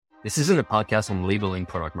This isn't a podcast on labeling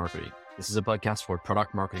product marketing. This is a podcast for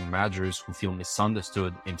product marketing managers who feel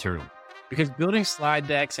misunderstood internally. Because building slide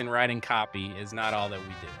decks and writing copy is not all that we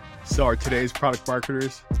do. So are today's product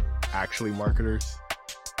marketers actually marketers?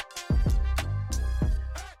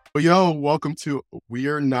 Yo, welcome to We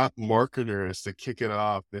Are Not Marketers. To kick it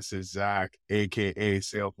off, this is Zach, aka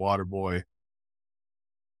Sales Waterboy.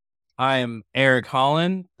 I am Eric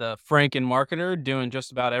Holland, the Franken marketer, doing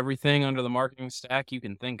just about everything under the marketing stack you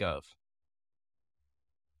can think of.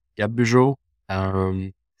 Gab Bugeaud,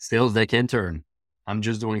 sales deck intern. I'm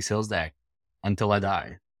just doing sales deck until I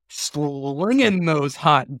die. Slinging those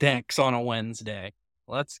hot decks on a Wednesday.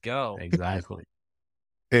 Let's go. Exactly.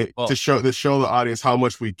 Hey, to show the audience how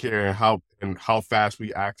much we care and how fast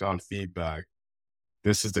we act on feedback.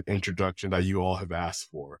 This is the introduction that you all have asked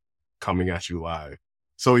for, coming at you live.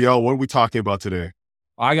 So, yo, what are we talking about today?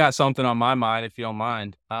 I got something on my mind, if you don't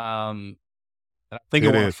mind. I think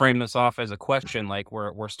I want to frame this off as a question, like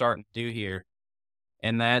we're starting to do here,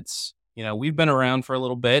 and that's, we've been around for a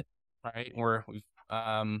little bit, right? We've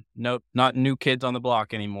not new kids on the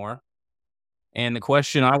block anymore, and the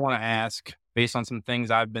question I want to ask, based on some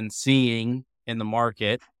things I've been seeing in the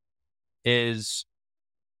market, is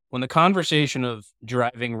when the conversation of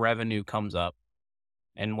driving revenue comes up,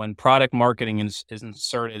 and when product marketing is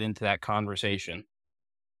inserted into that conversation,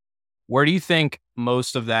 where do you think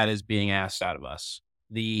most of that is being asked out of us?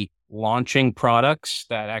 The launching products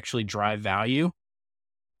that actually drive value,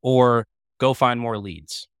 or go find more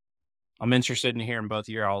leads? I'm interested in hearing both of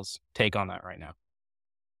your all's take on that right now.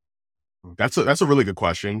 That's a really good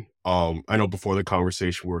question. I know before the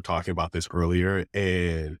conversation we were talking about this earlier,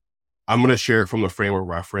 and I'm going to share it from the frame of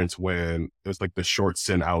reference when it was like the short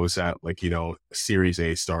stint I was at, Series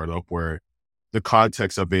A startup, where the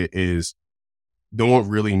context of it is no one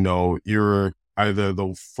really know. You're either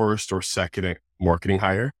the first or second marketing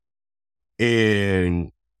hire.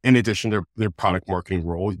 And in addition to their product marketing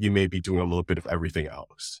role, you may be doing a little bit of everything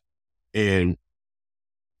else. And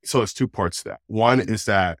so it's two parts to that. One is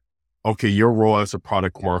that, okay, your role as a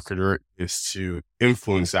product marketer is to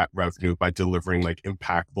influence that revenue by delivering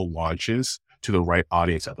impactful launches to the right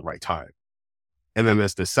audience at the right time. And then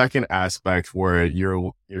there's the second aspect where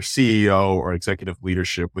your CEO or executive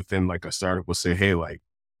leadership within a startup will say, hey,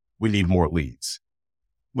 we need more leads.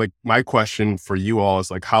 My question for you all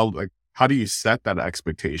is how do you set that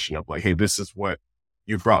expectation of hey, this is what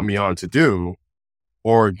you brought me on to do?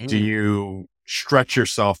 Or do you stretch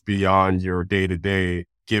yourself beyond your day-to-day,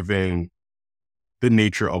 given the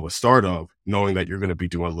nature of a startup, knowing that you're going to be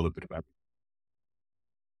doing a little bit of everything?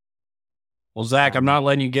 Well, Zach, I'm not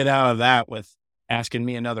letting you get out of that with asking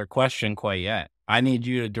me another question quite yet. I need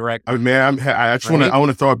you to direct. I want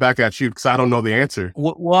to throw it back at you because I don't know the answer.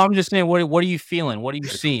 Well, I'm just saying, what are you feeling? What are you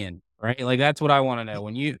seeing? Right? That's what I want to know.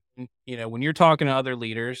 When when you're talking to other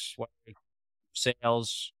leaders,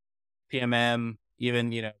 sales, PMM,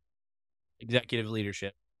 even, executive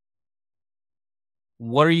leadership,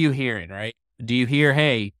 what are you hearing, right? Do you hear,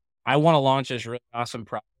 hey, I want to launch this really awesome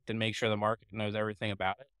product and make sure the market knows everything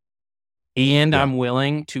about it, and I'm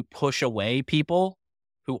willing to push away people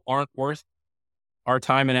who aren't worth our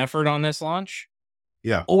time and effort on this launch?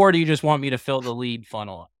 Yeah. Or do you just want me to fill the lead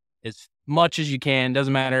funnel as much as you can?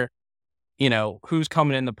 Doesn't matter, who's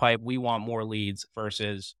coming in the pipe. We want more leads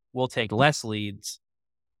versus we'll take less leads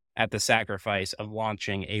at the sacrifice of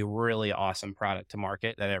launching a really awesome product to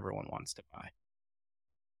market that everyone wants to buy.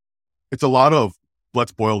 It's a lot of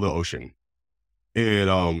let's boil the ocean.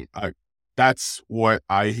 And that's what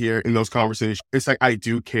I hear in those conversations. It's I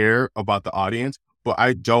do care about the audience, but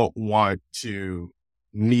I don't want to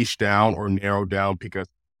niche down or narrow down because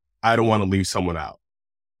I don't want to leave someone out.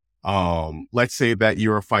 Let's say that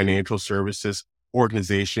you're a financial services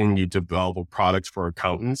organization, you develop products for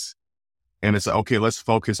accountants, and it's okay, let's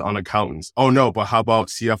focus on accountants. Oh no, but how about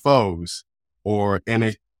CFOs?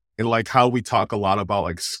 And how we talk a lot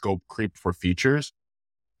about scope creep for features.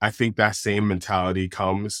 I think that same mentality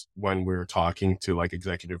comes when we're talking to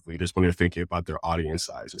executive leaders when they're thinking about their audience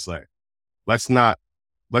size. It's let's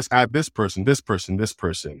add this person.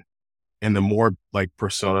 And the more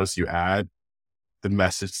personas you add, the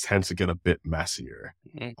message tends to get a bit messier.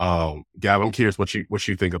 Mm-hmm. Gab, I'm curious what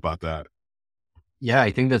you think about that. Yeah,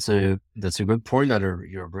 I think that's a good point that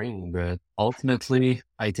you're bringing, but ultimately,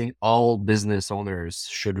 I think all business owners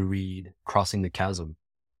should read Crossing the Chasm,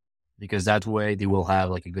 because that way they will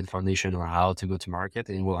have a good foundation on how to go to market,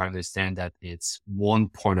 and will understand that it's one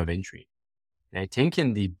point of entry. And I think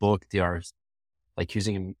in the book, they are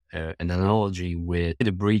using an analogy with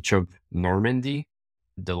the breach of Normandy.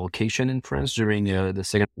 the location in France during the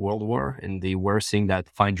Second World War, and they were saying that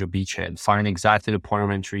find your beachhead, find exactly the point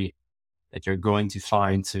of entry that you're going to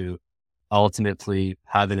find to ultimately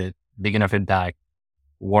having a big enough impact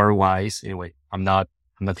war-wise. Anyway, I'm not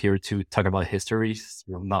here to talk about history. It's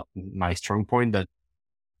not my strong point, but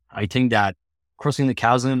I think that crossing the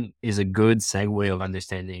chasm is a good segue of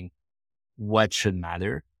understanding what should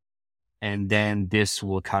matter. And then this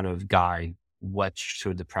will kind of guide what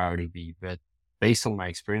should the priority be. But based on my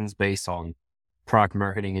experience, based on product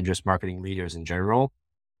marketing and just marketing leaders in general,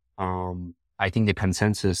 I think the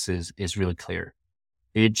consensus is really clear.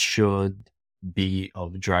 It should be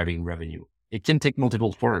of driving revenue. It can take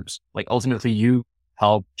multiple forms. Like ultimately you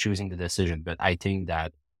help choosing the decision, but I think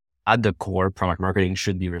that at the core, product marketing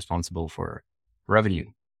should be responsible for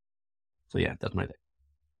revenue. So yeah, that's my thing.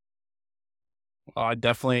 Well, I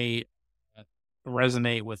definitely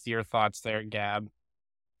resonate with your thoughts there, Gab.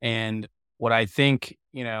 And what I think,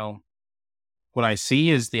 what I see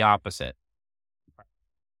is the opposite.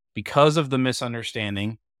 Because of the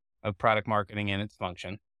misunderstanding of product marketing and its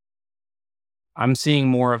function, I'm seeing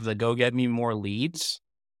more of the go get me more leads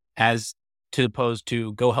as to opposed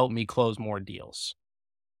to go help me close more deals,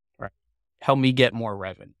 right? Help me get more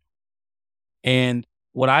revenue. And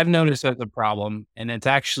what I've noticed as a problem, and it's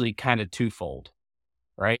actually kind of twofold,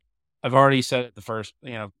 right? I've already said it the first,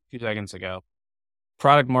 a few seconds ago.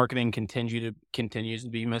 Product marketing continues to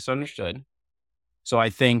be misunderstood. So I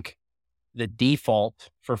think the default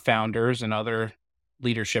for founders and other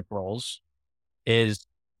leadership roles is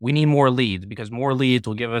we need more leads because more leads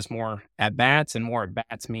will give us more at bats, and more at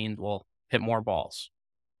bats means we'll hit more balls.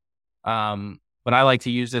 But I like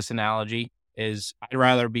to use this analogy is I'd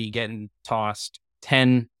rather be getting tossed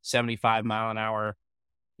 10, 75 mile an hour,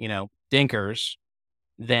 dinkers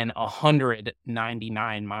than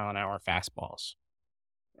 199 mile an hour fastballs,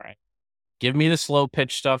 right? Give me the slow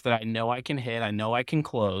pitch stuff that I know I can hit. I know I can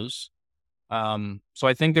close. So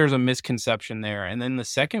I think there's a misconception there. And then the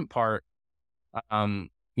second part, to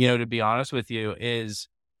be honest with you, is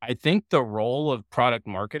I think the role of product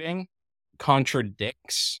marketing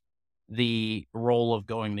contradicts the role of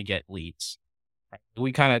going to get leads. Right?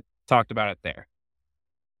 We kind of talked about it there.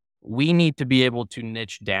 We need to be able to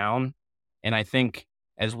niche down. And I think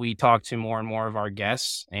as we talk to more and more of our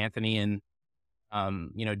guests, Anthony and,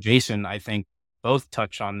 Jason, I think both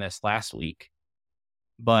touched on this last week,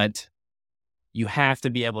 but you have to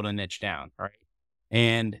be able to niche down, right?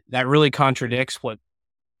 And that really contradicts what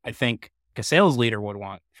I think a sales leader would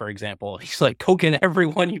want, for example. He's like, go get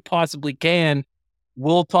everyone you possibly can.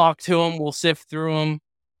 We'll talk to them. We'll sift through them.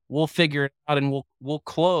 We'll figure it out and we'll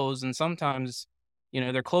close. And sometimes,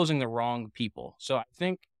 they're closing the wrong people. So I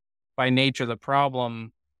think by nature, the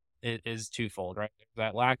problem is twofold, right?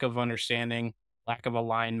 That lack of understanding, lack of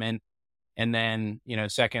alignment. And then,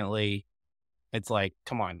 secondly, it's like,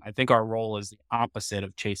 come on, I think our role is the opposite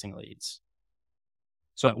of chasing leads.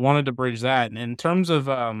 So I wanted to bridge that. And in terms of,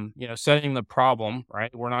 setting the problem,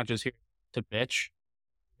 right? We're not just here to bitch,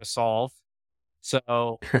 to solve.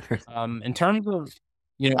 So, in terms of,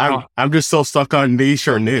 I'm just so stuck on niche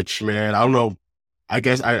or niche, man. I don't know. I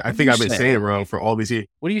guess I think I've been saying it wrong for all these years.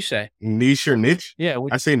 What do you say? Niche or niche? Yeah.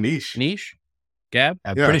 I say niche. Niche? Gab?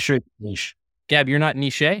 I'm pretty sure it's niche. Gab, you're not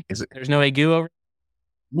niche? Is it? There's no agu over?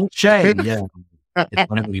 Niche, yeah. It's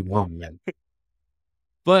whatever we want, man.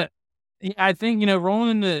 But yeah, I think,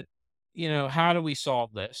 rolling into, how do we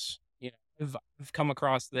solve this? I've come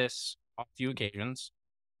across this on a few occasions.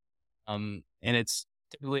 And it's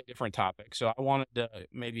typically a different topic. So I wanted to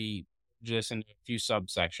maybe just into a few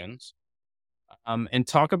subsections. And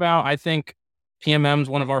talk about, I think PMMs,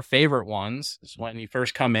 one of our favorite ones is when you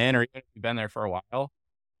first come in or you've been there for a while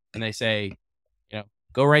and they say,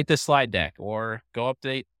 go write this slide deck or go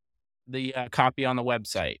update the copy on the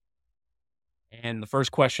website. And the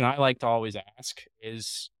first question I like to always ask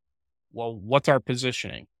is, well, what's our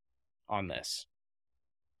positioning on this?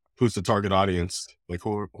 Who's the target audience? Like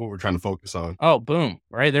who we're trying to focus on? Oh, boom.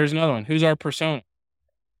 Right. There's another one. Who's our persona?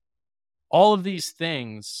 All of these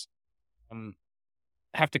things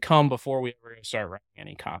have to come before we ever start writing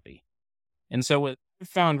any copy. And so what I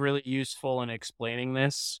found really useful in explaining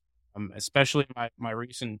this, especially my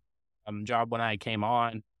recent job when I came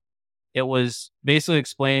on, it was basically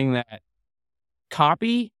explaining that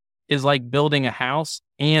copy is like building a house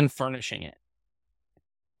and furnishing it.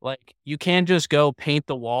 Like you can't just go paint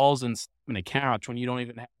the walls and a couch when you don't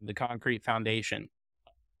even have the concrete foundation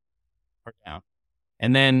down.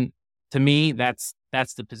 And then to me, that's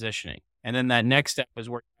the positioning. And then that next step is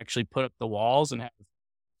where you actually put up the walls and have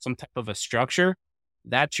some type of a structure.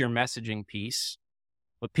 That's your messaging piece.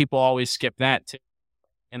 But people always skip that too.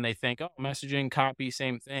 and they think, oh, messaging, copy,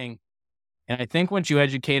 same thing. And I think once you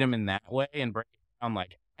educate them in that way and break it down,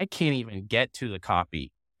 like, I can't even get to the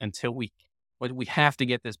copy until we have to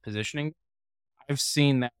get this positioning. I've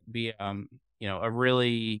seen that be, a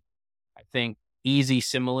really, I think, easy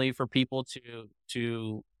simile for people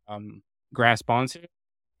to grasp onto.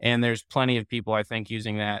 And there's plenty of people, I think,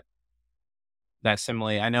 using that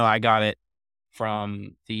simile. I know I got it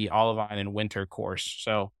from the Olivine and Winter course.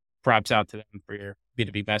 So props out to them for your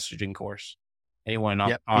B2B messaging course. Anyone on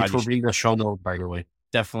Yeah, it will be in the show note, by the way.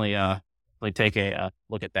 definitely take a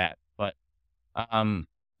look at that. But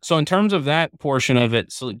so in terms of that portion of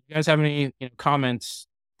it, so do you guys have any comments,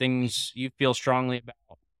 things you feel strongly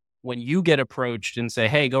about when you get approached and say,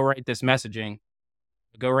 hey, go write this messaging,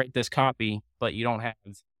 go write this copy, but you don't have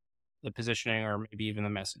the positioning or maybe even the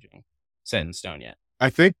messaging set in stone yet? I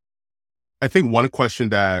think one question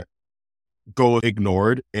that go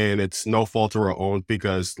ignored, and it's no fault of our own,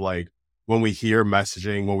 because like when we hear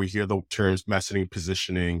messaging, when we hear the terms messaging,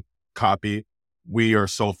 positioning, copy, we are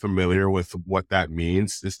so familiar with what that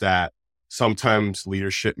means, is that sometimes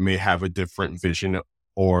leadership may have a different vision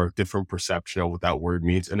or different perception of what that word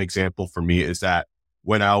means. An example for me is that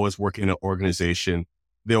when I was working in an organization,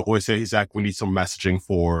 they'll always say, Zach, we need some messaging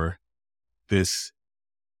for this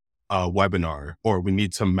webinar, or we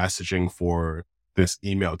need some messaging for this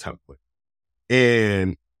email template.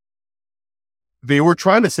 And they were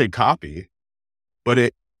trying to say copy,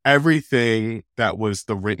 but everything that was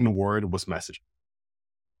the written word was messaging.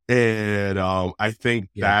 And I think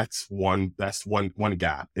that's one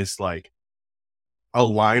gap. It's like,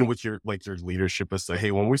 align with your leadership and say,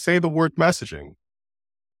 hey, when we say the word messaging,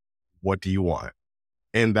 what do you want?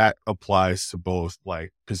 And that applies to both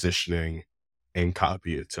like positioning and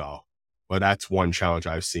copy itself. But that's one challenge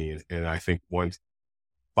I've seen. And I think one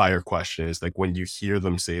fire question is like, when you hear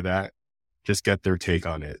them say that, just get their take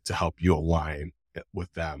on it to help you align it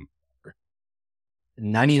with them.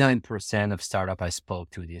 99% of startup I spoke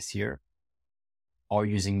to this year are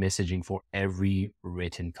using messaging for every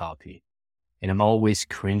written copy. And I'm always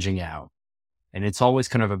cringing out. And it's always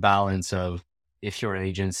kind of a balance of, if you're an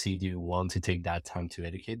agency, do you want to take that time to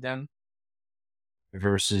educate them?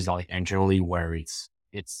 Versus like internally, where it's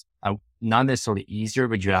not necessarily easier,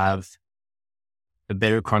 but you have a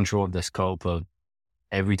better control of the scope of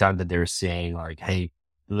every time that they're saying like, hey,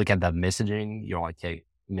 look at that messaging. You're like, hey,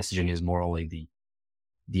 messaging is more like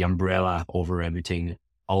the umbrella over everything,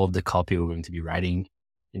 all of the copy we're going to be writing,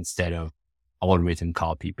 instead of all written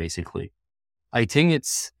copy, basically. I think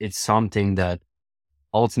it's something that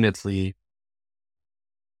ultimately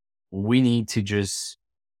we need to just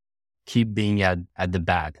keep being at the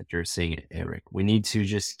bat that you're saying, Eric. We need to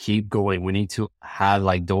just keep going. We need to have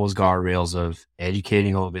like those guardrails of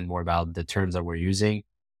educating a little bit more about the terms that we're using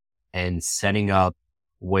and setting up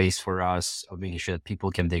ways for us of making sure that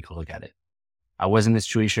people can take a look at it. I was in a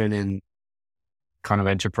situation in kind of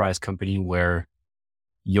enterprise company where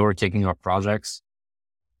you're taking up projects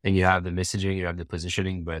and you have the messaging, you have the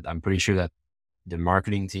positioning, but I'm pretty sure that the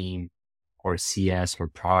marketing team or CS or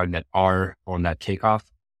product that are on that kickoff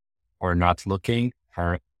or not looking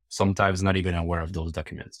are sometimes not even aware of those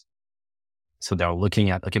documents. So they're looking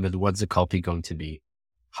at, okay, but what's the copy going to be?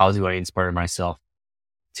 How do I inspire myself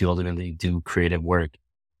to ultimately do creative work?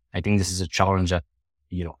 I think this is a challenge that,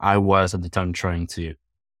 I was at the time trying to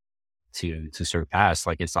surpass.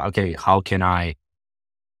 Like, it's like, okay, how can I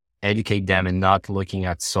educate them and not looking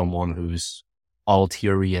at someone who's all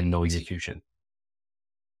theory and no execution?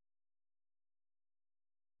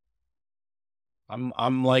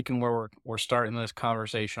 I'm liking where we're starting this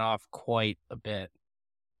conversation off quite a bit.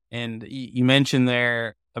 And you mentioned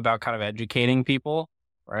there about kind of educating people,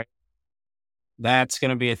 right? That's going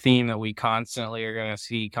to be a theme that we constantly are going to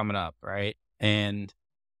see coming up, right? And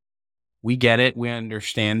we get it, we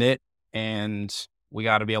understand it, and we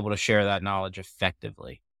got to be able to share that knowledge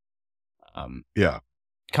effectively. Kind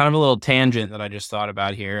of a little tangent that I just thought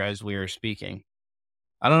about here as we were speaking.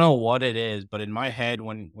 I don't know what it is, but in my head,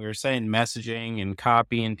 when we were saying messaging and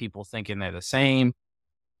copy and people thinking they're the same,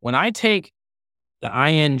 when I take the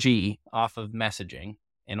ing off of messaging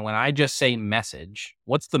and when I just say message,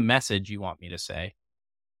 what's the message you want me to say?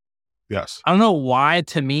 Yes. I don't know why,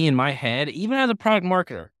 to me in my head, even as a product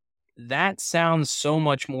marketer, that sounds so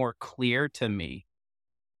much more clear to me.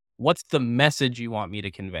 What's the message you want me to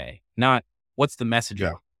convey? Not what's the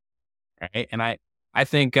messaging, right? And I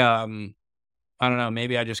think, I don't know,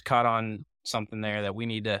 maybe I just caught on something there that we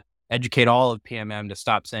need to educate all of PMM to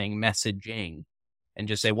stop saying messaging and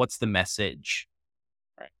just say, what's the message?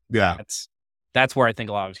 Right. Yeah. That's where I think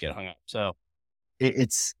a lot of us get hung up. So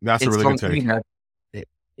That's a really good take.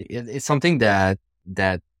 It's something that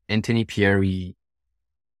that Anthony Pierre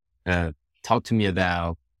talked to me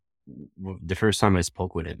about the first time I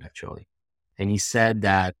spoke with him, actually. And he said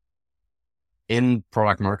that in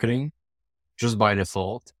product marketing, just by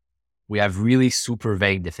default, we have really super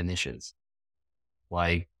vague definitions.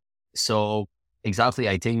 Like, so exactly,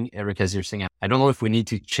 I think, Eric, as you're saying, I don't know if we need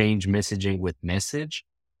to change messaging with message,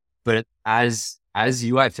 but as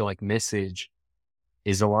you, I feel like message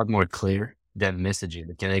is a lot more clear than messaging.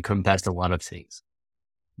 It can encompass a lot of things.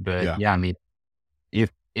 But yeah, I mean,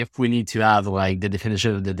 if we need to have like the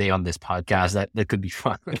definition of the day on this podcast, that could be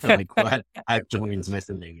fun. Like what actually is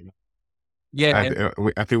messaging, you know? Yeah.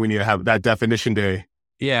 I think we need to have that definition day.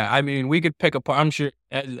 Yeah. I mean, we could pick apart, I'm sure,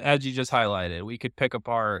 as you just highlighted, we could pick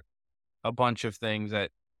apart a bunch of things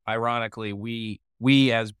that ironically we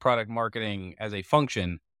as product marketing as a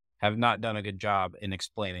function have not done a good job in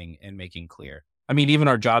explaining and making clear. I mean, even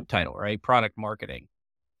our job title, right? Product marketing.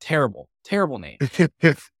 Terrible name.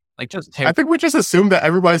 Like just terrible. I think we just assume that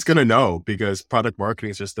everybody's going to know because product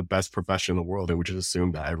marketing is just the best profession in the world. And we just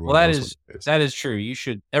assume that everyone knows what it is. That is true.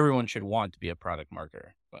 Everyone should want to be a product marketer,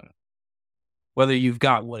 but whether you've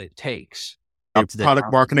got what it takes.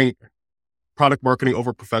 Product marketing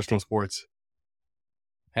over professional sports.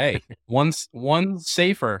 Hey, one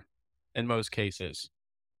safer in most cases.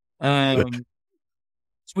 So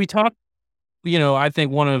we talked, I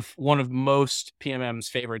think one of most PMM's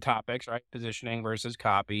favorite topics, right? Positioning versus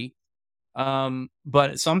copy.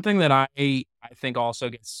 But something that I think also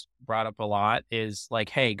gets brought up a lot is like,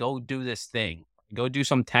 hey, go do this thing, go do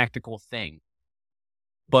some tactical thing,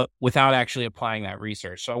 but without actually applying that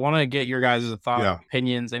research. So I want to get your guys' thoughts,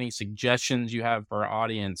 opinions, any suggestions you have for our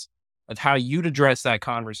audience of how you'd address that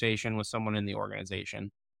conversation with someone in the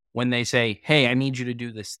organization when they say, hey, I need you to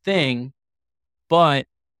do this thing, but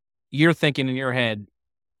you're thinking in your head,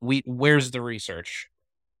 where's the research?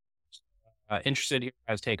 Interested in your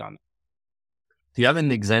guys' take on that. Do you have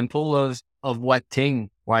an example of what thing?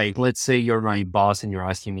 Like, let's say you're my boss and you're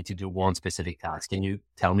asking me to do one specific task. Can you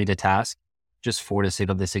tell me the task just for the sake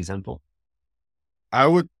of this example?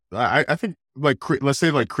 I think let's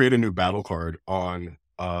say create a new battle card on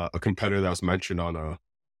a competitor that was mentioned on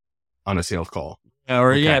a sales call.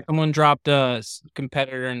 Someone dropped a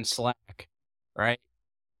competitor in Slack, right?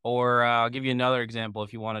 Or I'll give you another example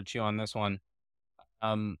if you want to chew on this one.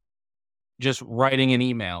 Just writing an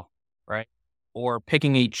email, right? Or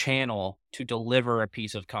picking a channel to deliver a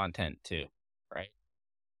piece of content to, right?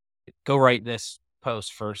 Go write this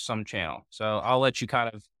post for some channel. So I'll let you kind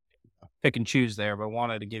of pick and choose there, but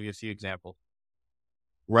wanted to give you a few examples.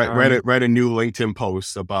 Write a new LinkedIn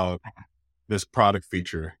post about this product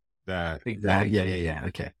feature that. Exactly. Yeah.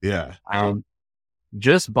 Okay. Yeah.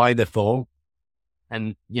 Just by default,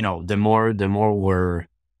 and the more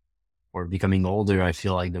we're becoming older, I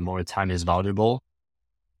feel like the more time is valuable.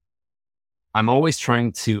 I'm always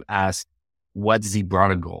trying to ask, what's the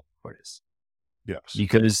broader goal for this? Yes.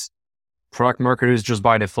 Because product marketers, just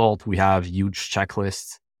by default, we have huge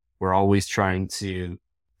checklists. We're always trying to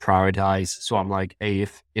prioritize. So I'm like, hey,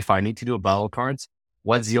 if I need to do a battle cards,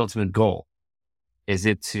 what's the ultimate goal? Is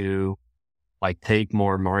it to take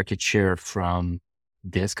more market share from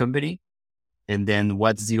this company? And then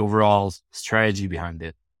what's the overall strategy behind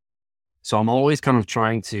it? So I'm always kind of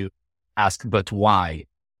trying to ask, but why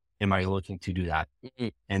am I looking to do that?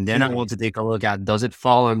 And then I want to take a look at, does it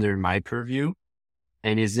fall under my purview?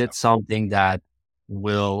 And is it something that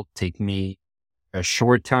will take me a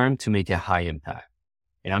short time to make a high impact?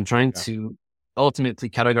 And I'm trying to ultimately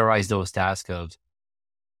categorize those tasks of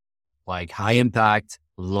high impact,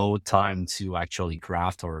 low time to actually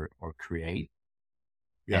craft or create.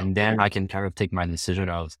 Yeah. And then I can kind of take my decision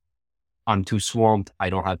of, I'm too swamped, I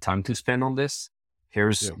don't have time to spend on this.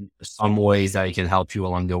 Here's some ways that I can help you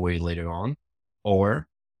along the way later on. Or,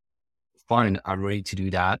 fine, I'm ready to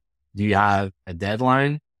do that. Do you have a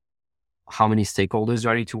deadline? How many stakeholders do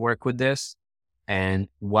I need to work with this? And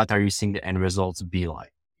what are you seeing the end results be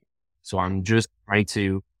like? So I'm just trying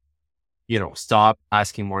to, stop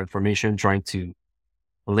asking more information, trying to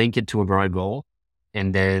link it to a broad goal,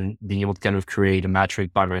 and then being able to kind of create a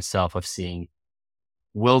metric by myself of seeing,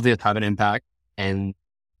 will this have an impact? And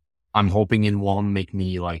I'm hoping it won't make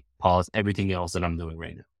me pause everything else that I'm doing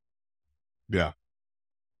right now.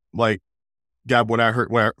 Yeah. Gab,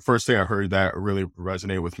 first thing I heard that really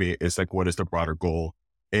resonated with me is what is the broader goal?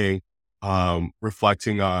 And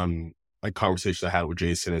reflecting on conversations I had with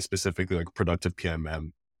Jason, and specifically productive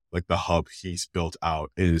PMM, the hub he's built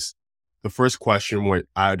out, is the first question what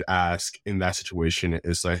I'd ask in that situation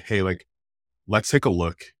is hey, let's take a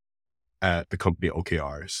look at the company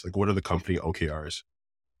OKRs. What are the company OKRs?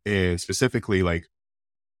 And specifically,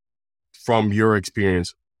 from your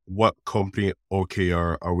experience, what company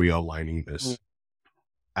OKR are we aligning this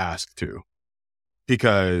ask to?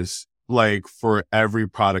 Because like for every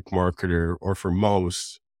product marketer or for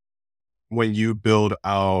most, when you build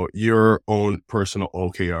out your own personal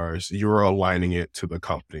OKRs, you're aligning it to the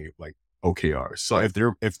company like OKRs. So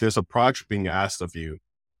if there's a project being asked of you,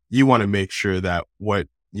 you want to make sure that what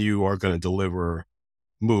you are going to deliver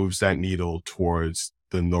moves that needle towards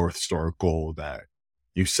the North Star goal that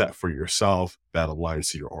you set for yourself that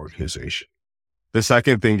aligns to your organization. The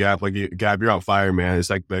second thing, Gab, Gab, you're on fire, man. It's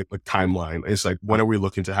like the timeline. It's like, when are we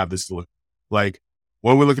looking to have this, like,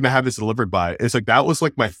 when we're looking to have this delivered by? It's like, that was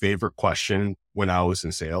like my favorite question when I was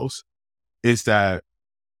in sales, is that,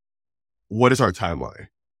 what is our timeline?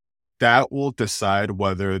 That will decide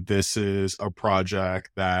whether this is a project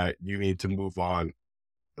that you need to move on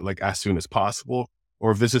like as soon as possible,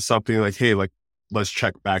 or if this is something like, hey, like, let's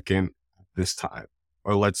check back in this time,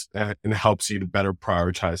 or and it helps you to better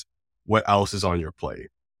prioritize what else is on your plate.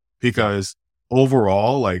 Because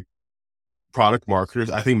overall, like, product marketers,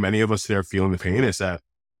 I think many of us there feeling the pain is that,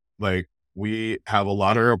 like, we have a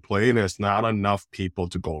lot on our plate and there's not enough people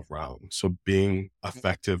to go around. So being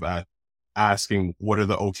effective at asking what are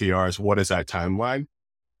the OKRs, what is that timeline,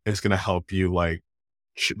 is going to help you like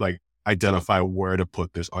identify where to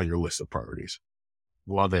put this on your list of priorities.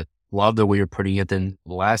 Love it. Love the way you're putting it. And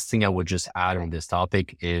the last thing I would just add on this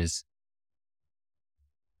topic is,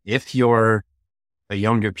 if you're a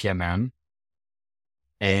younger PMM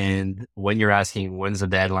and when you're asking when's the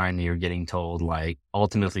deadline, you're getting told like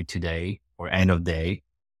ultimately today or end of day,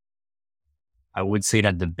 I would say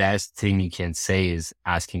that the best thing you can say is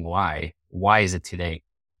asking why. Why is it today?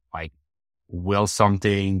 Like, will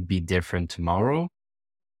something be different tomorrow?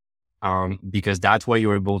 Because that's why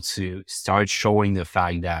you're able to start showing the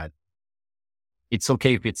fact that it's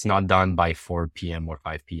okay if it's not done by 4 p.m. or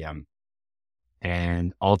 5 p.m.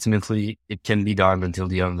 And ultimately, it can be done until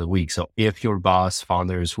the end of the week. So if your boss,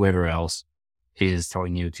 founders, whoever else is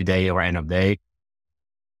telling you today or end of day,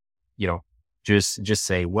 just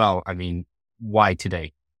say, well, I mean, why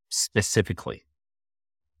today specifically?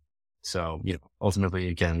 So, ultimately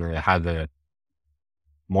you can have a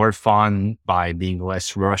more fun by being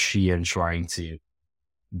less rushy and trying to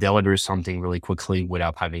deliver something really quickly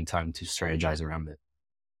without having time to strategize around it.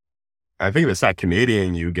 I think that's that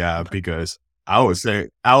Canadian you got, because I would say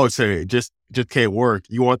just can't work.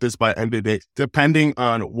 You want this by end of the day, depending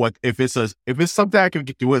on what, if it's something I can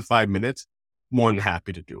do in 5 minutes, more than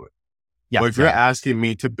happy to do it. Yeah. But if you're asking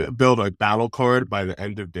me to build a battle card by the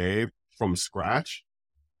end of day from scratch,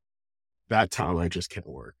 that timeline just can't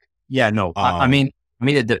work. Yeah, no. I mean,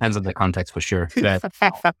 it depends on the context for sure. But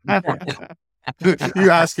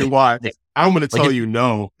you're asking why? I'm going to tell you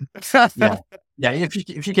no. Yeah.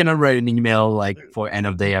 If you cannot write an email like for end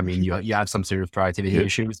of day, I mean, you have some serious productivity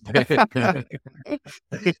issues. But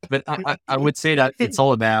I would say that it's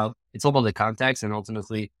all about the context, and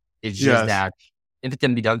ultimately it's just that if it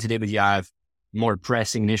can be done today, but you have more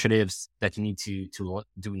pressing initiatives that you need to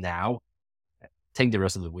do now, take the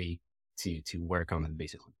rest of the week to work on it,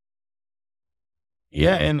 basically.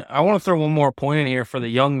 Yeah, and I want to throw one more point in here for the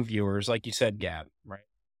young viewers, like you said, Gab, right?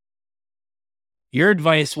 Your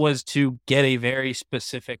advice was to get a very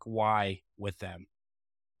specific why with them.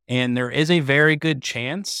 And there is a very good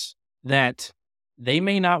chance that they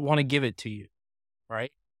may not want to give it to you,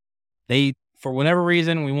 right? They, for whatever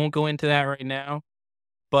reason, we won't go into that right now,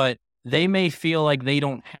 but they may feel like they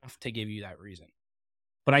don't have to give you that reason.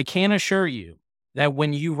 But I can assure you that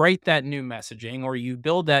when you write that new messaging or you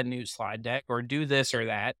build that new slide deck or do this or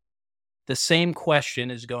that, the same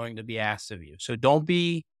question is going to be asked of you. So don't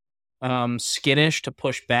be skittish to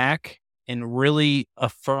push back and really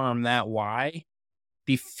affirm that why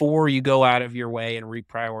before you go out of your way and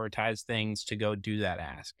reprioritize things to go do that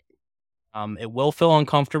ask. It will feel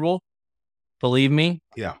uncomfortable. Believe me.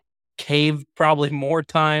 Yeah. Caved probably more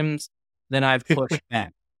times than I've pushed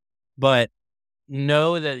back. But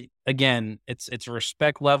know that, again, it's a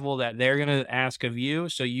respect level that they're going to ask of you,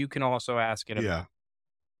 so you can also ask it of them.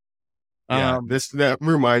 Yeah. That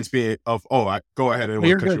reminds me of, go ahead and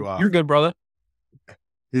cut you off. You're good, brother.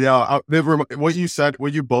 Yeah. What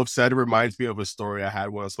you both said reminds me of a story I had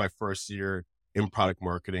when it was my first year in product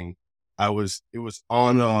marketing. It was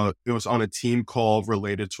on a team call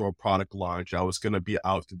related to a product launch. I was going to be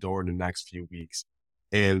out the door in the next few weeks,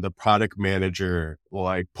 and the product manager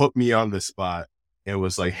like put me on the spot and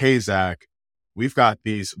was like, "Hey, Zach, we got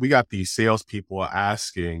these salespeople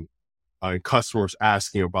asking, and customers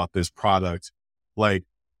asking about this product. Like,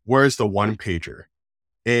 where's the one pager?"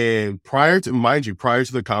 And prior to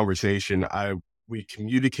the conversation, we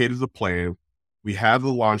communicated the plan. we have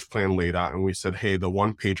the launch plan laid out, and we said, hey, the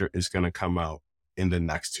one pager is going to come out in the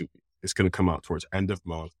next 2 weeks. It's going to come out towards end of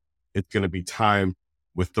month. It's going to be time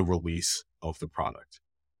with the release of the product.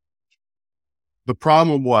 The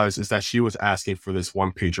problem is that she was asking for this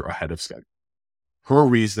one pager ahead of schedule. Her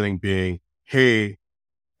reasoning being, hey,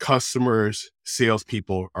 customers,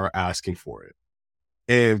 salespeople are asking for it.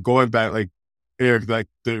 And going back, like Eric,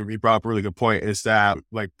 you brought up a really good point, is that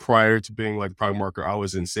like prior to being like product marketer, I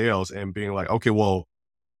was in sales and being like, okay, well,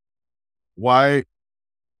 why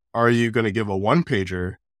are you going to give a one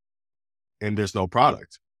pager and there's no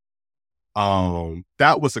product?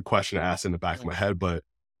 That was a question asked in the back of my head. But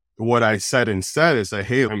what I said instead is that,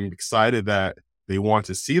 hey, I'm excited that they want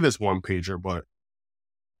to see this one pager, but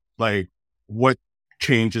like what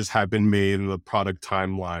changes have been made in the product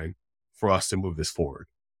timeline for us to move this forward?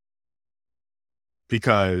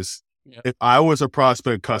 Because if I was a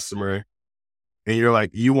prospect customer and you're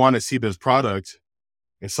like, you want to see this product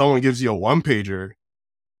and someone gives you a one pager,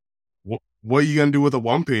 what are you going to do with a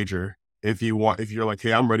one pager? If you're like,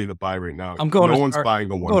 hey, I'm ready to buy right now. No one's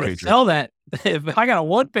buying a one pager. Sell that. If I got a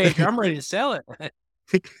one pager, I'm ready to sell it.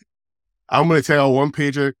 I'm going to tell a one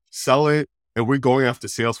pager, sell it, and we're going after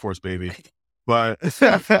Salesforce, baby. But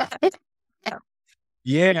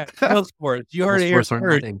yeah, Salesforce. You heard it here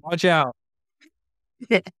first. Watch out.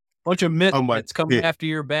 Bunch of misfits coming after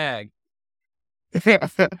your bag.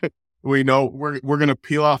 We know we're going to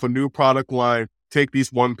peel off a new product line, take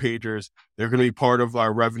these one pagers. They're going to be part of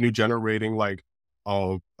our revenue generating, like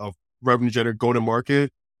of revenue generating go to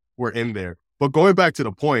market. We're in there. But going back to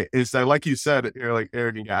the point is that, like you said, like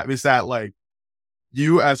Eric and Gab, is that like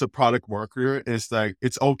you as a product marketer, is like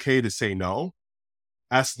it's okay to say no,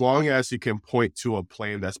 as long as you can point to a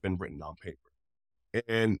plan that's been written on paper.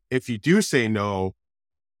 And if you do say no,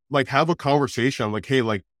 like have a conversation. I'm like, hey,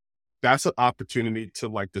 like that's an opportunity to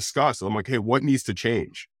like discuss. I'm like, hey, what needs to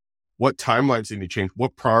change? What timelines need to change?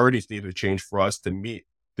 What priorities need to change for us to meet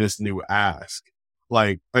this new ask?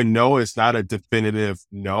 Like a no is not a definitive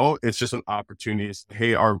no. It's just an opportunity.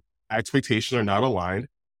 Hey, our expectations are not aligned.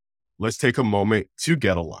 Let's take a moment to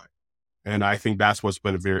get aligned. And I think that's what's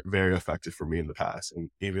been very, very effective for me in the past and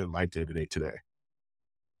even my day-to-day today.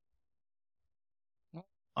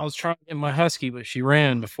 I was trying to get my husky, but she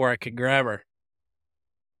ran before I could grab her.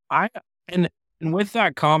 And with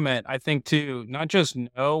that comment, I think too, not just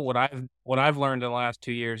no, what I've learned in the last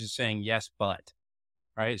 2 years is saying yes, but,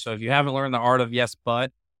 right? So if you haven't learned the art of yes,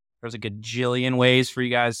 but, there's a gajillion ways for you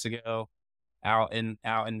guys to go out and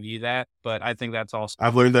view that. But I think that's also,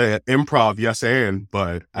 I've learned that improv, yes, and,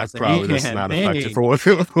 but that's probably just not effective for what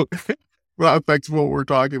we're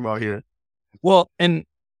talking about here. Well, and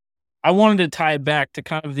I wanted to tie it back to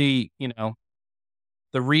kind of the,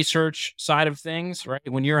 the research side of things, right?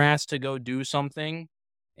 When you're asked to go do something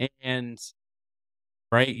and,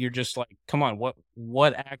 right, you're just like, come on,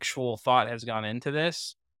 what actual thought has gone into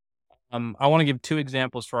this? I want to give 2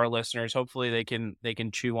 examples for our listeners. Hopefully they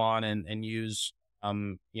can chew on and use,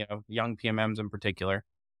 young PMMs in particular.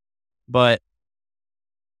 But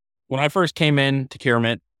when I first came in to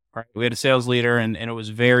Curement, right, we had a sales leader and it was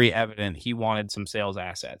very evident he wanted some sales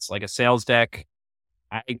assets, like a sales deck.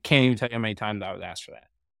 I can't even tell you how many times I was asked for that.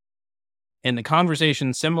 And the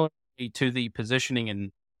conversation, similarly to the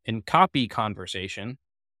positioning and copy conversation,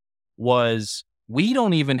 was we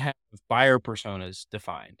don't even have buyer personas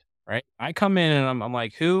defined, right? I come in and I'm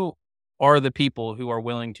like, who are the people who are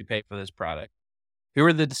willing to pay for this product? Who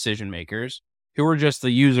are the decision makers? Who are just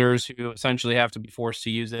the users who essentially have to be forced to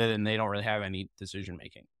use it and they don't really have any decision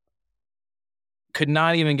making? Could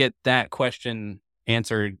not even get that question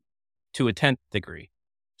answered to a 10th degree.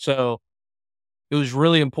 So it was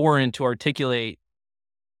really important to articulate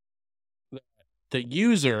that the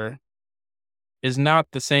user is not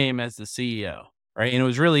the same as the CEO, right? And it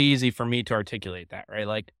was really easy for me to articulate that, right?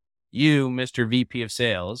 Like, you, Mr. VP of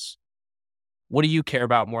Sales, what do you care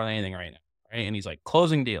about more than anything right now? Right? And he's like,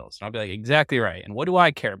 closing deals. And I'll be like, exactly right. And what do I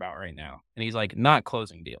care about right now? And he's like, not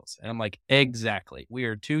closing deals. And I'm like, exactly. We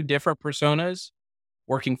are 2 different personas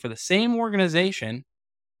working for the same organization.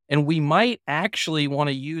 And we might actually want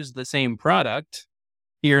to use the same product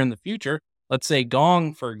here in the future. Let's say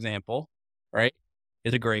Gong, for example, right,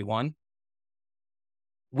 is a great one.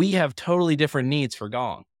 We have totally different needs for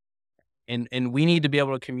Gong. And we need to be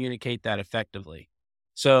able to communicate that effectively.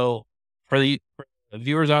 So for the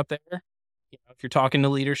viewers out there, if you're talking to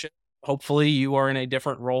leadership, hopefully you are in a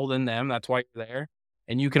different role than them. That's why you're there.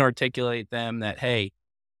 And you can articulate them that, hey,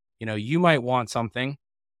 you might want something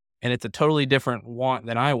and it's a totally different want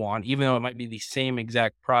than I want, even though it might be the same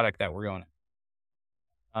exact product that we're going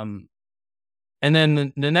at. And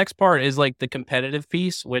then the next part is like the competitive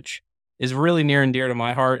piece, which is really near and dear to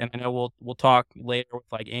my heart. And I know we'll talk later with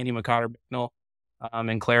like Andy McCotter-Bicknell,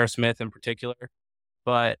 and Clara Smith in particular.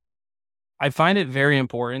 But I find it very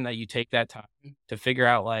important that you take that time to figure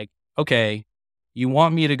out like, okay, you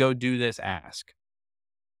want me to go do this ask,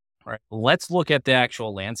 right? Let's look at the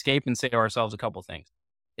actual landscape and say to ourselves a couple things.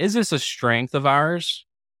 Is this a strength of ours?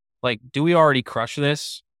 Like, do we already crush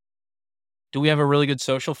this? Do we have a really good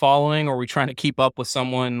social following, or are we trying to keep up with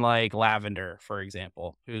someone like Lavender, for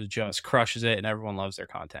example, who just crushes it and everyone loves their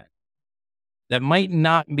content? That might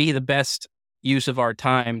not be the best use of our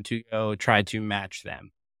time to go try to match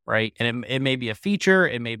them, right? And it may be a feature,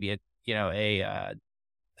 it may be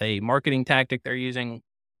a marketing tactic they're using,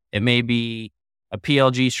 it may be a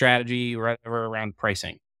PLG strategy, whatever, around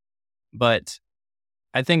pricing. But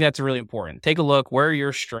I think that's really important. Take a look, where are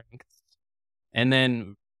your strengths? And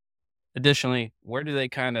then additionally, where do they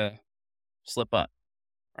kind of slip up,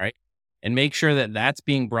 right? And make sure that that's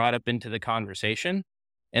being brought up into the conversation.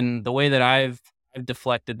 And the way that I've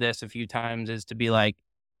deflected this a few times is to be like,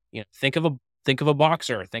 think of a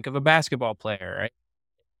boxer, think of a basketball player, right?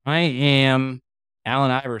 I am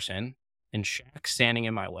Allen Iverson and Shaq standing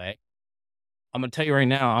in my way. I'm going to tell you right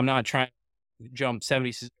now, I'm not trying to jump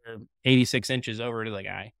 70 or 86 inches over to the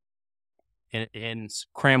guy and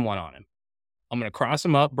cram one on him. I'm going to cross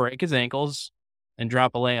him up, break his ankles, and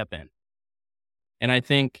drop a layup in. And I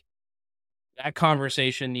think that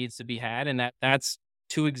conversation needs to be had. And that's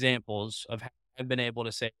two examples of how I've been able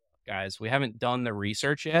to say, guys, we haven't done the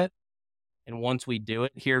research yet. And once we do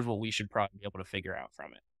it, here's what we should probably be able to figure out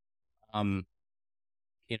from it.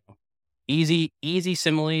 Easy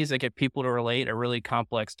similes that get people to relate a really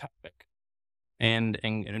complex topic and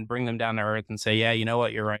bring them down to earth and say, yeah, you know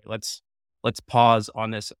what? You're right. Let's pause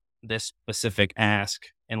on this specific ask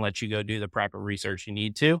and let you go do the proper research you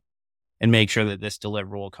need to and make sure that this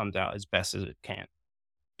deliverable comes out as best as it can.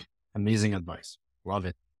 Amazing advice. Love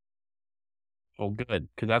it. Well, good,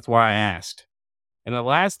 because that's why I asked. And the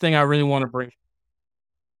last thing I really want to bring,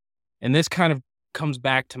 and this kind of comes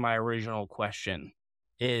back to my original question,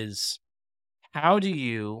 is how do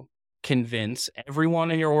you convince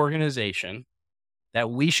everyone in your organization that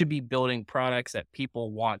we should be building products that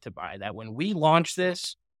people want to buy, that when we launch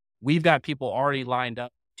this, we've got people already lined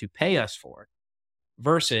up to pay us for it,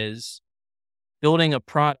 versus building a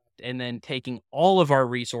product and then taking all of our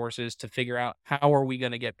resources to figure out how are we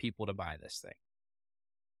going to get people to buy this thing?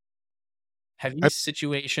 Have you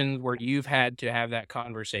situations where you've had to have that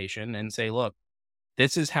conversation and say, look,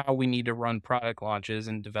 this is how we need to run product launches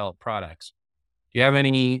and develop products? Do you have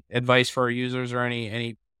any advice for our users or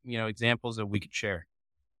any examples that we could share?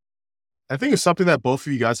 I think it's something that both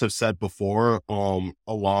of you guys have said before,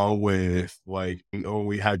 along with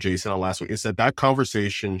we had Jason on last week, is that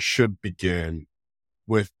conversation should begin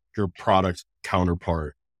with your product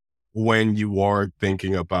counterpart when you are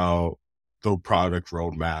thinking about the product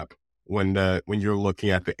roadmap, when you're looking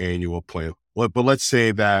at the annual plan. But let's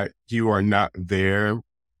say that you are not there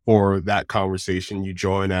for that conversation. You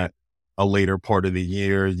join at a later part of the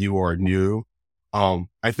year, you are new.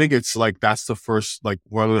 I think it's that's the first,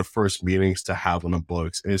 one of the first meetings to have on the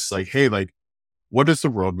books. It's like, hey, what does the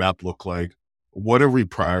roadmap look like? What are we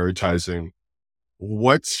prioritizing?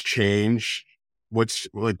 What's changed?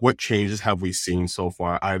 What changes have we seen so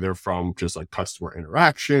far, either from just customer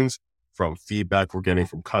interactions, from feedback we're getting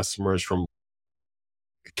from customers, from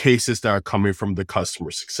cases that are coming from the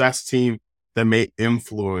customer success team that may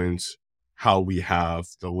influence how we have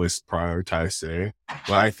the list prioritized today.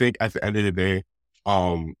 But I think at the end of the day,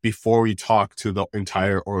 before we talk to the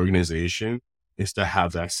entire organization, is to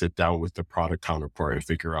have that sit down with the product counterpart and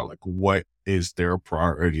figure out what is their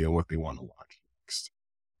priority and what they want to launch next.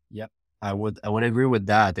 Yep. I would agree with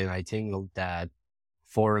that. And I think that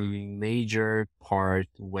for a major part,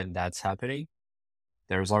 when that's happening,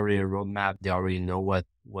 there's already a roadmap. They already know what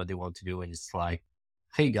they want to do. And it's like,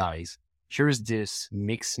 hey guys, here's this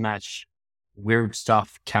mix match weird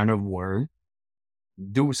stuff kind of work.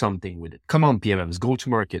 Do something with it. Come on, PMMs, go to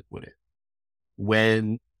market with it.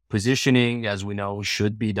 When positioning, as we know,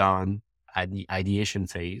 should be done at the ideation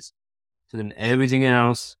phase. So then everything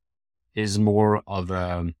else is more of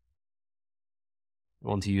I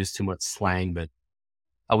don't want to use too much slang, but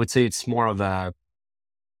I would say it's more of a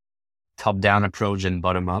top-down approach and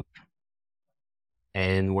bottom-up.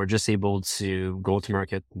 And we're just able to go to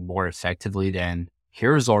market more effectively than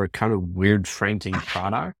here's our kind of weird franking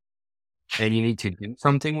product. And you need to do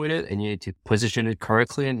something with it and you need to position it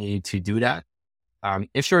correctly and you need to do that.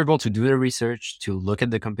 If you're able to do the research, to look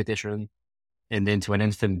at the competition and then to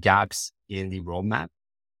identify gaps in the roadmap,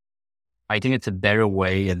 I think it's a better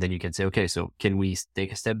way. And then you can say, okay, so can we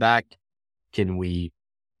take a step back? Can we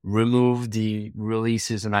remove the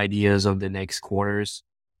releases and ideas of the next quarters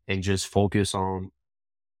and just focus on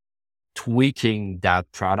tweaking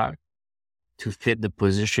that product to fit the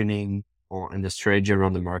positioning and the strategy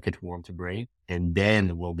around the market we want to bring. And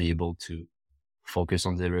then we'll be able to focus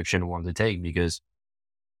on the direction we want to take, because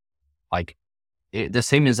like the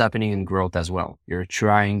same is happening in growth as well. You're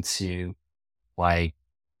trying to like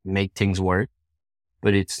make things work,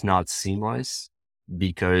 but it's not seamless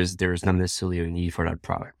because there's not necessarily a need for that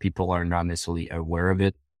product. People are not necessarily aware of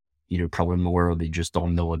it, either problem aware or they just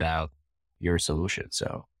don't know about your solution.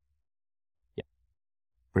 So yeah,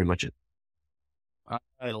 pretty much it.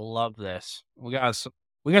 I love this. We got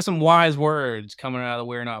some wise words coming out of the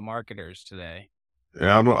We're Not Marketers today.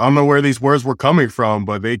 Yeah, I don't know where these words were coming from,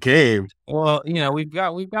 but they came. Well, we've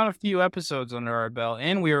got a few episodes under our belt,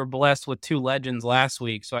 and we were blessed with 2 legends last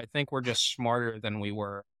week. So I think we're just smarter than we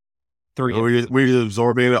were 3. We're just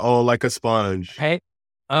absorbing it all like a sponge. Hey,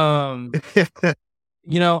 I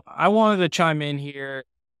wanted to chime in here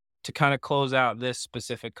to kind of close out this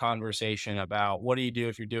specific conversation about what do you do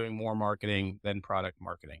if you're doing more marketing than product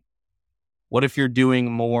marketing? What if you're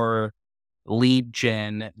doing more lead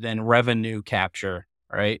gen than revenue capture,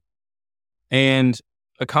 right? And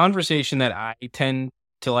a conversation that I tend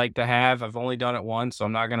to like to have, I've only done it once, so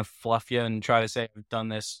I'm not going to fluff you and try to say I've done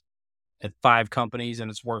this at 5 companies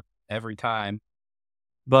and it's worked every time.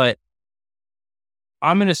 But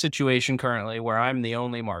I'm in a situation currently where I'm the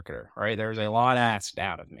only marketer, right? There's a lot asked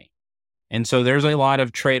out of me. And so there's a lot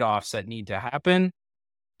of trade-offs that need to happen,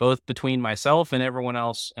 both between myself and everyone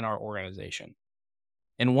else in our organization.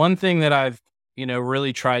 And one thing that I've,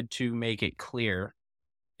 really tried to make it clear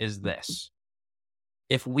is this.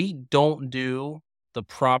 If we don't do the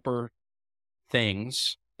proper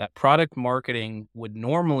things that product marketing would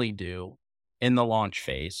normally do in the launch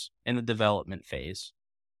phase, in the development phase,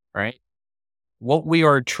 right? What we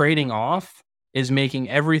are trading off is making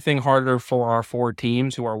everything harder for our 4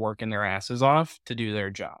 teams who are working their asses off to do their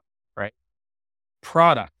job, right?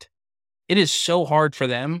 Product. It is so hard for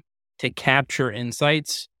them to capture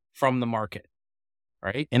insights from the market,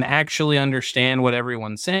 right? And actually understand what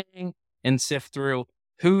everyone's saying and sift through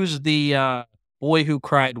who's the boy who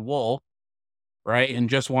cried wolf, right? And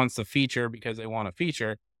just wants the feature because they want a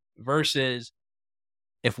feature, versus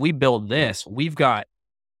if we build this, we've got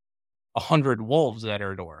 100 wolves at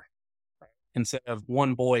our door, right? Instead of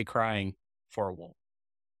one boy crying for a wolf.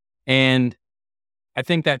 And I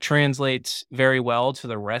think that translates very well to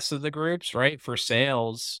the rest of the groups, right? For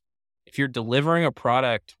sales, if you're delivering a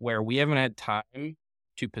product where we haven't had time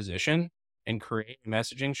to position and create a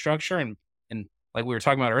messaging structure and like we were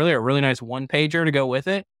talking about earlier, a really nice 1-pager to go with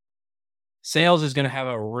it, sales is going to have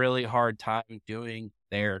a really hard time doing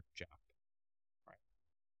their job. Right?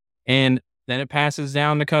 And then it passes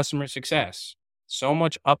down to customer success. So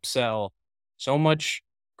much upsell, so much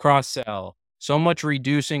cross-sell, so much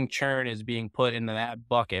reducing churn is being put into that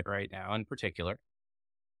bucket right now in particular.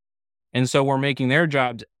 And so we're making their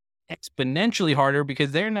jobs exponentially harder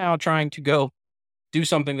because they're now trying to go do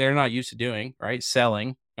something they're not used to doing, right?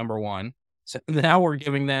 Selling, number one. So now we're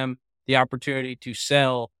giving them the opportunity to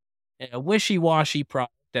sell a wishy-washy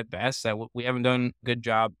product at best that we haven't done a good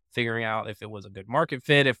job figuring out if it was a good market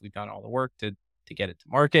fit, if we've done all the work to get it to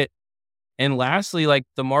market. And lastly, like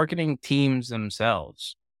the marketing teams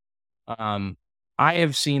themselves. I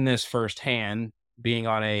have seen this firsthand being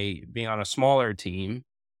on a smaller team,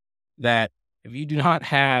 that if you do not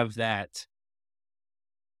have that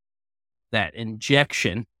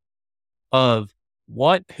injection of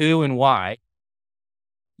what, who, and why,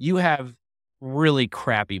 you have really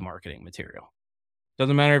crappy marketing material.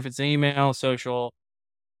 Doesn't matter if it's email, social,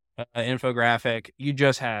 infographic. You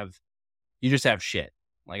just have shit.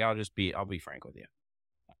 Like I'll be frank with you.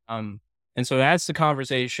 And so that's the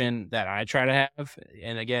conversation that I try to have.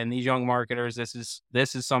 And again, these young marketers, this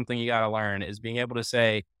is something you got to learn, is being able to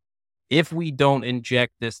say, if we don't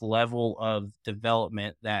inject this level of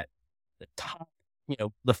development that the top,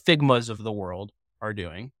 the Figmas of the world are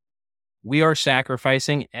doing, we are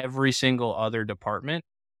sacrificing every single other department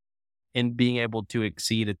in being able to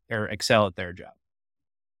exceed or excel at their job.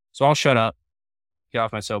 So I'll shut up, get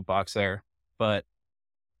off my soapbox there. But,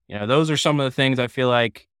 those are some of the things I feel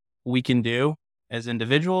like we can do as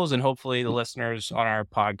individuals, and hopefully the listeners on our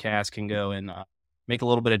podcast can go and make a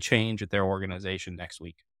little bit of change at their organization next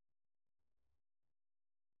week.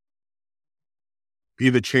 Be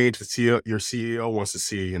the change that your CEO wants to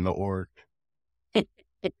see in the org.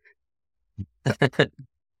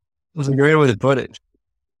 That's a great way to put it.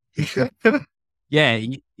 Yeah,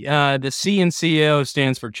 the C in CEO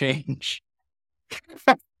stands for change.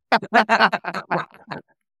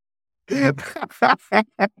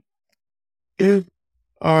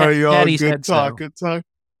 All right, y'all. Daddy Good said so. talk. Good talk.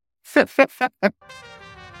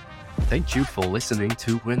 Thank you for listening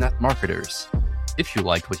to Win at Marketers. If you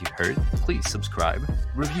liked what you heard, please subscribe,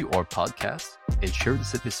 review our podcast, and share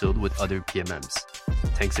this episode with other PMMs.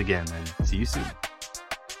 Thanks again, and see you soon.